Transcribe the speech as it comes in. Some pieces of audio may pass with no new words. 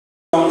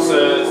Songs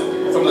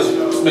from the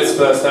Smiths'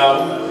 first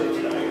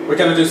album. We're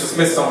going to do some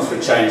Smiths songs for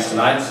change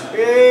tonight.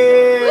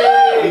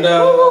 And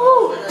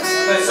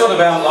they sort of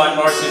outline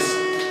Morris's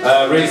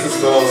reasons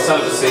for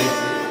celibacy.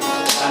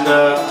 And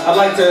I'd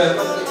like to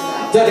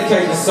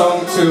dedicate the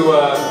song to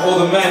all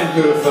the men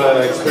who have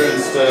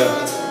experienced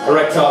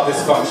erectile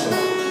dysfunction.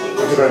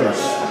 Thank you very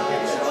much.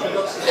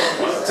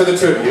 To the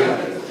two of you.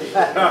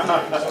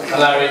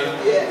 Larry.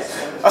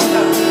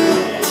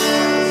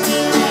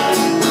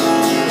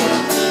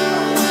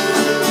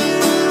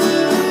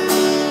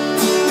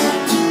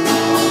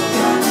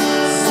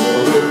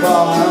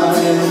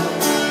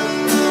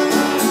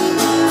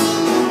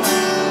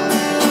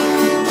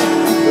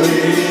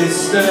 Please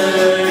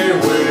stay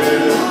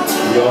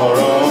with your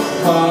own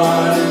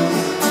kind.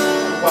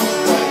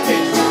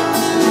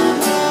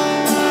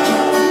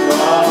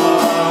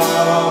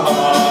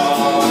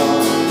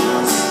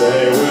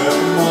 Stay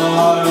with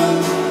mine.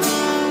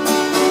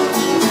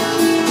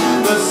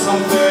 There's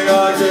something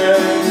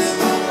against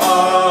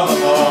us.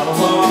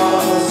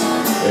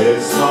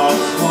 It's not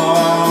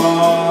fun.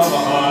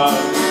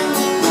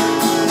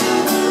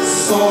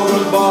 So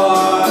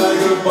goodbye,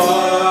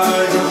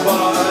 goodbye,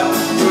 goodbye,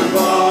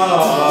 goodbye.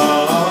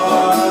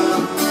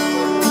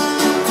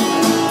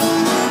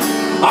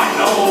 I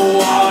know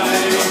I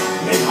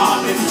may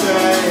hardly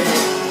say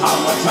how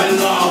much I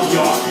love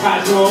your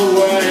casual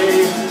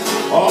way.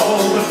 Oh,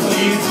 but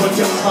please put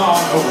your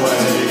tongue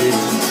away.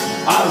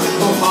 A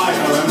little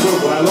higher and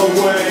we're well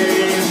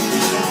away.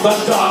 The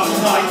dark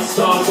night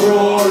starts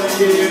roaring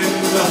in,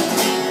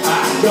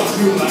 and your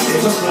humor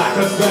is as black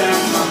as them.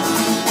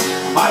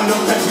 I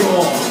look at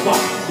yours, but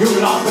you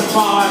laugh at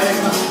mine.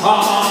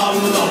 Our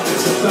love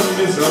is just a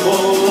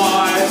miserable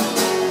lie.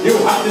 You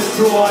have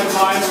destroyed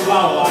my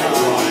flower-like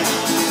life,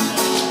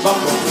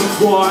 but once or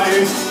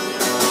twice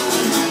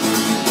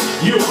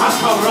you have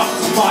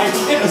corrupted my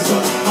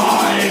innocent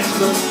mind,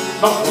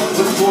 but once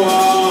or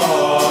twice.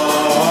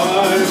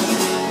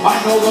 I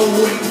know the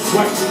wind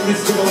swept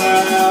mystical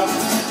air.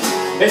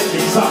 It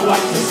means I'd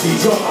like to see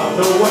your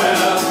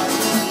underwear.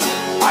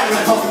 I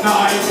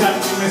recognize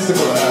that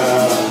mystical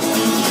air.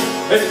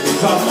 It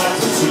means I'd like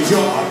to see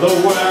your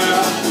underwear.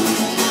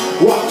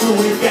 What do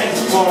we get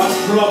for our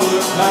trouble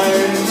and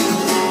pain?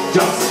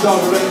 Just a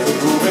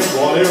rented room in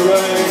Wally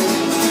Rain.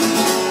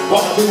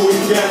 What do we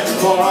get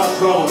for our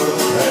trouble and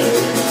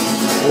pain?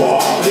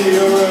 Wally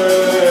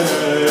Rain.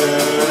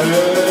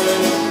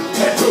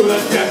 Into the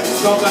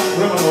depths of that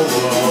criminal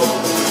world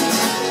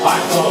I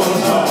call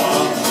her.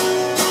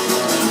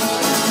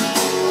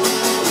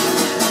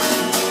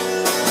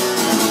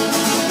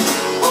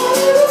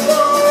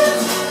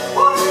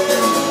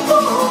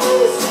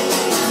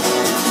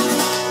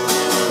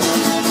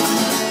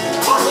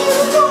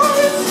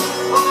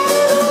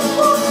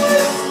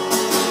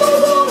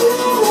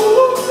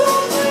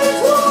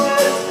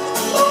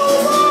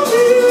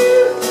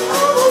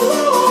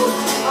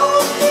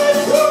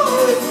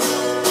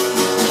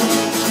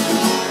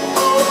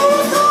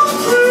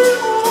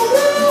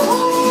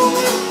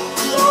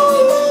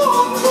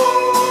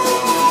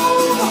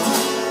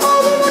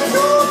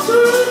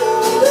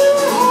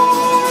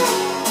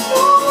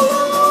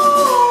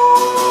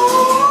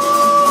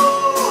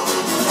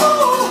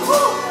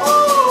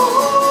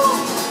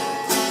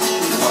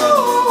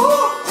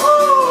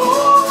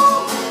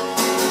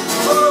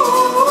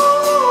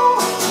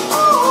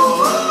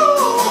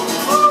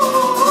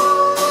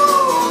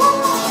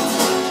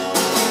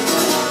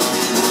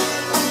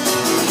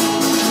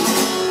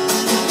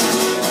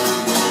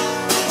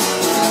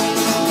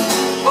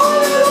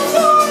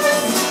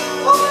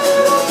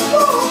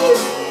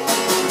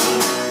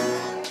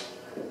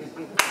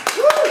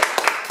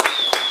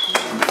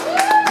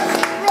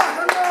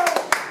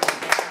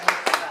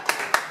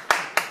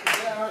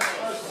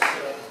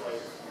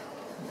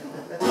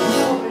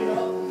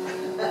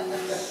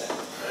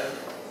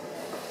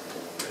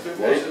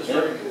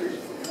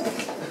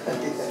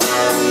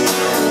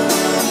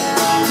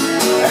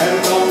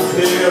 End of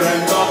fear,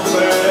 end of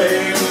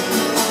pain.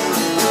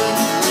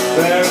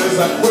 There is a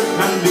quick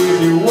and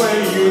easy way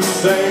you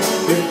say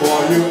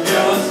before you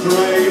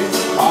illustrate.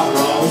 I'd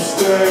rather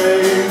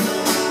stay.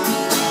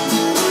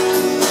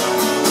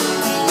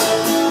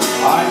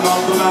 I'm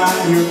not the man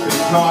you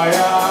think I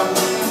am.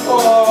 Oh,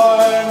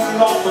 I'm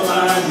not the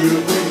man you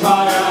think I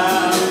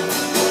am.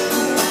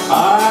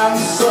 I'm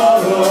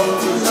sorrow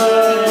to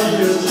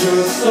say it's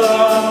your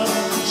son.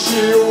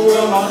 She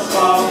will not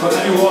stop for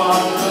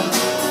anyone.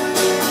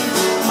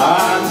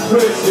 And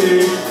pretty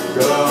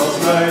girls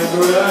make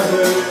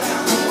ready.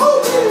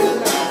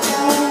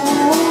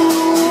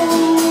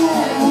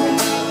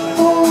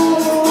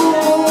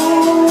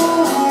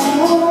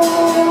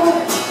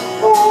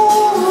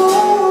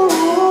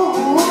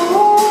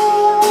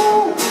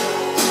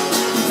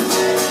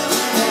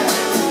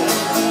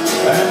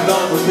 End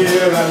up with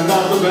here and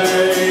not the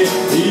bay.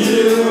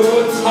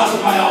 You touch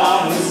my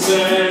arm and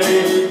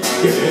say,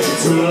 give in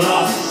to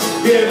lust,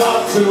 give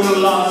up to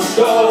lust.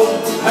 Oh,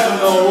 heaven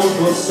knows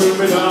what soon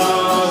be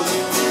done.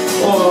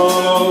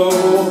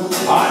 Oh,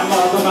 I'm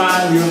not the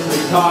man you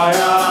think I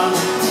am.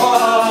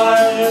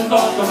 I'm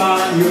not the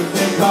man you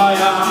think I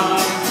am.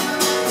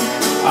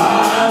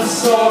 And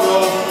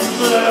sorrow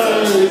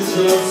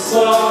nature's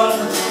son,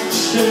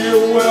 she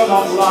will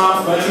not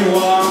laugh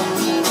anyone.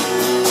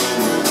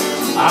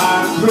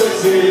 And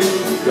pretty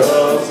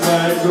girls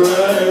make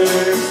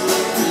graves.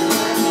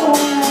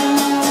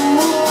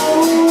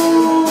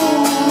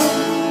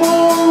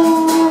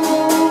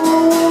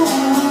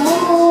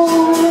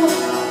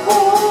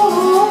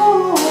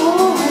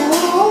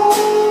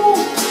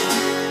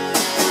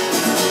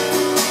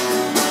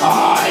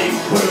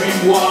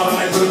 One,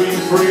 I could be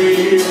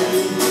free,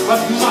 but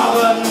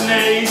Mother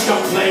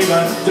Nature played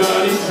a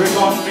dirty trick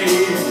on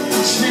me.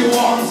 She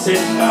wants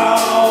it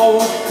now,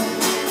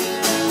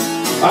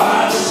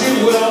 and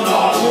she will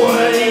not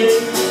wait,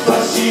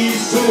 but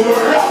she's too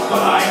rough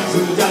and I'm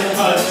too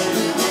delicate.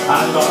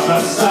 And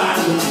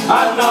understand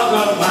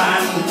another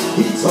man,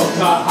 he took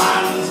her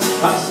hand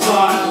and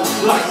smiled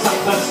like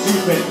such a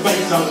stupid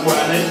face and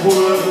when it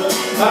would.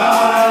 I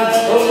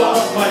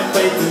lost my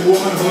faith in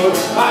womanhood.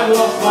 I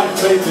lost my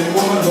faith in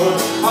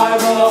womanhood.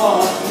 I've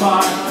lost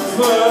my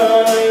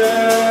faith.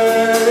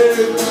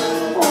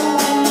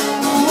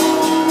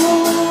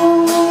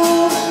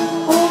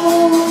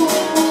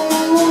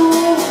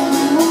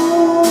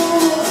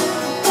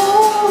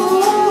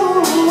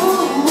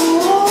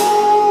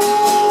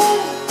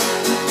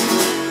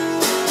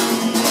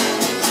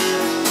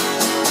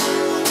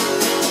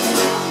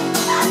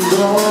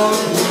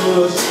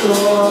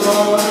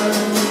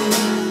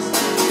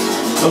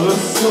 The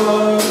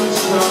sun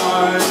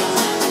shines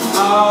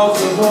out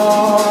of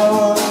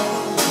our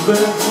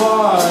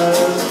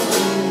divides,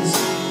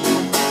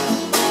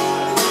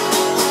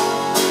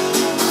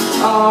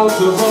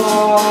 out of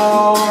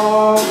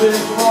our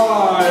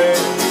divides.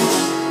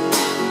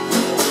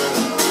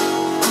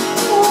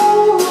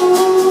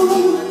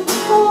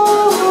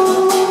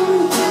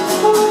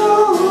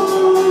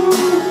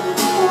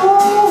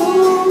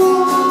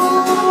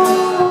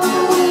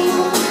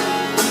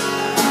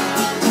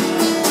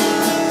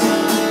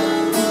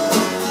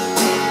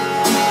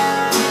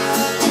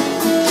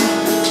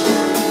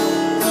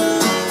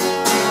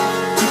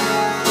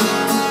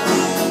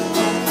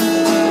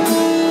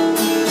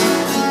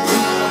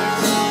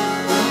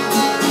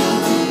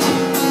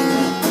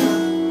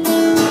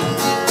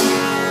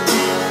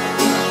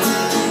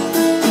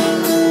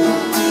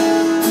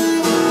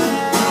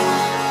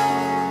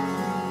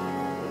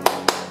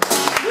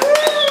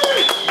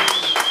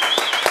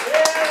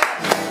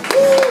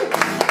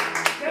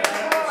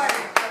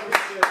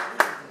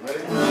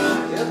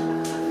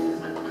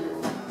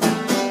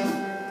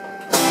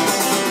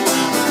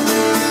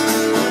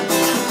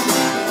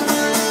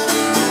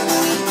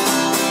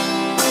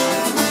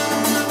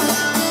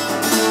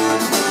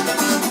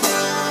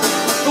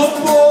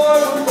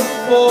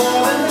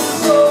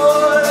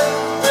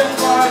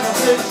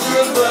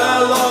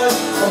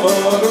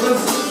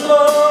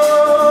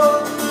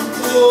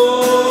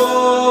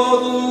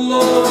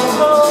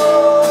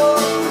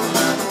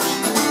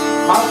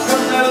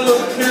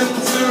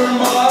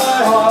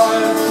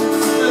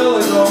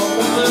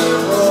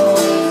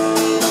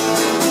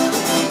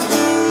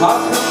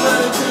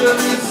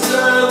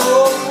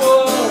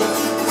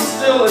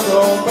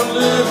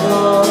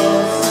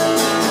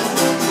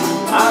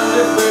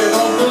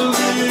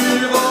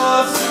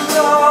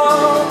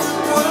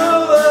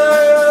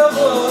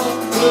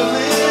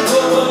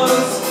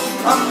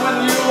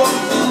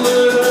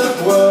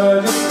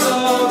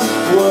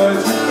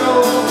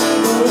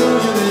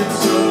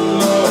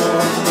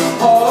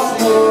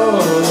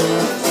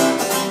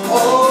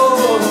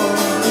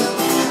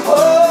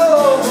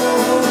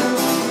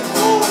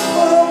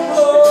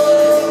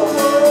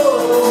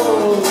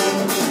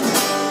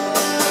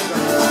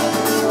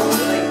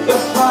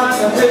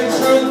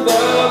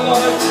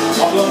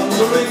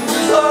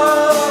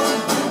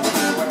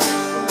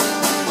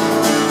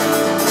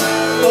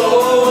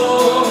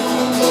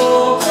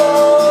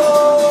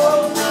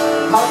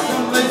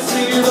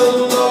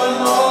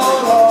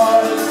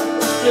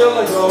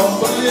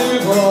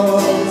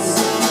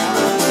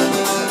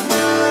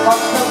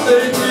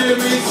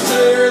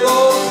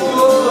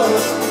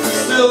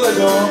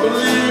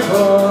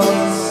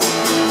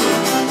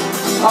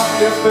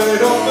 If they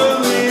don't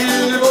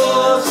believe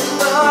us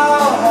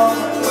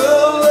now,